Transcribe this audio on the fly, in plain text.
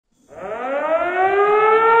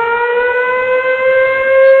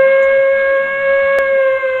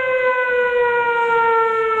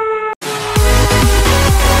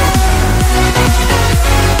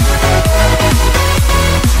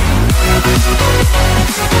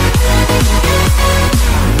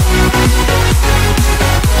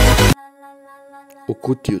U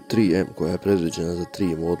kutiju 3M koja je predviđena za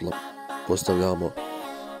 3 modula postavljamo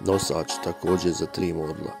nosač također za 3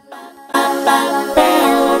 modula.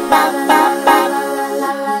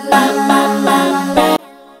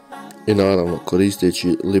 I naravno,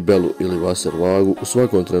 koristeći libelu ili vaser vagu, u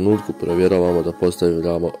svakom trenutku provjeravamo da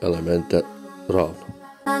postavljamo elemente ravno.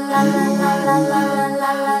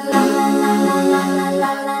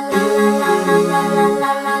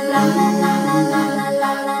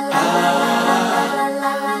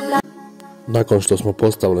 Nakon što smo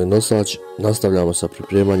postavili nosač, nastavljamo sa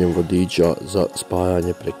pripremanjem vodiča za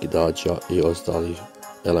spajanje prekidača i ostalih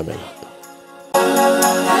elemenata.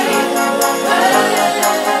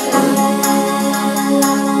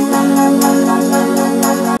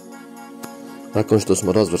 Nakon što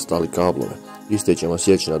smo razvrstali kablove, iste ćemo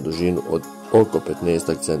sjeći na dužinu od oko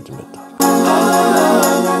 15 cm.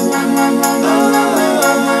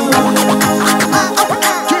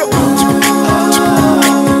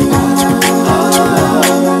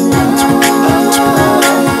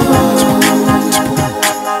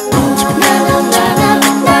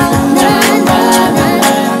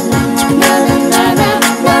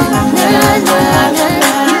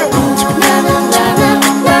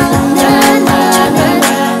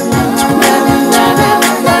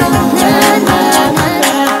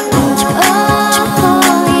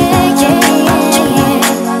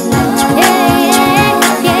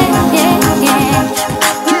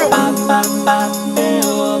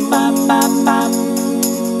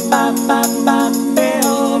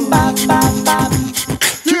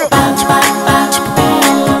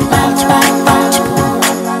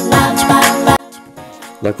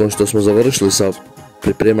 Nakon što smo završili sa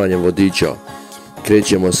pripremanjem vodiča,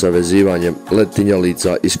 krećemo sa vezivanjem LED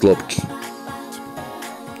tinjalica i sklopki.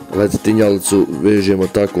 LED tinjalicu vežemo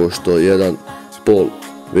tako što jedan pol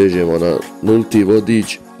vežemo na nulti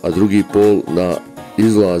vodič, a drugi pol na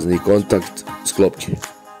izlazni kontakt sklopke.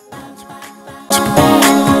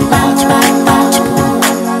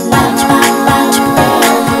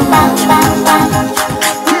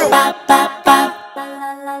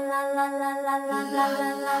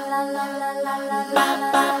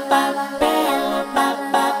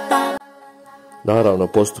 Naravno,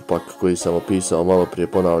 postupak koji sam opisao malo prije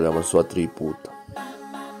ponavljamo sva 3 puta.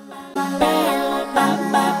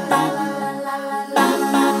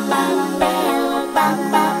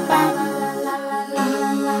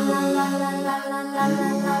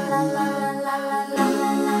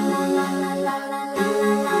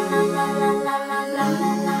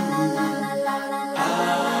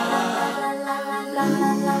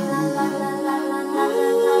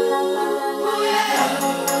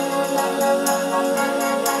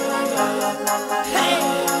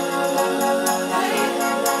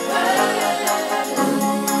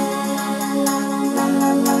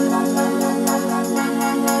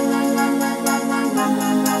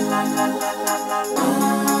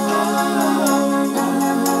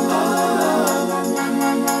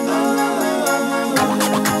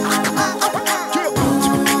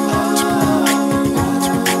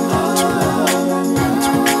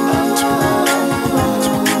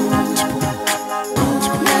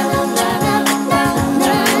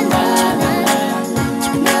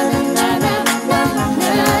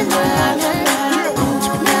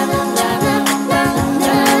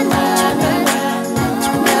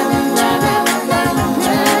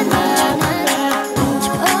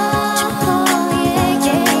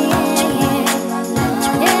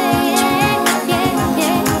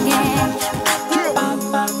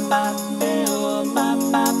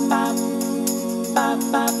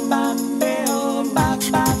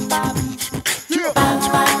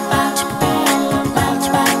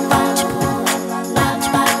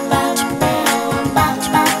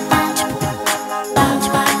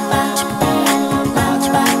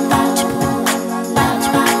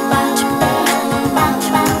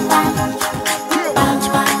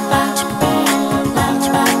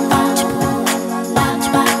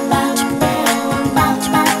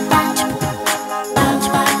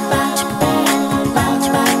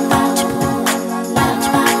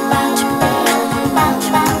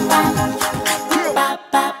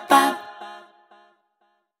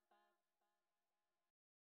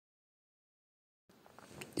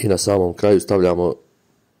 I na samom kraju stavljamo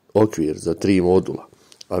okvir za 3 modula,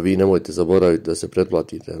 a vi nemojte zaboraviti da se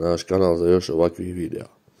pretplatite na naš kanal za još ovakvih videa.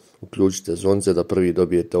 Uključite zvonce da prvi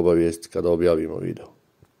dobijete obavijest kada objavimo video.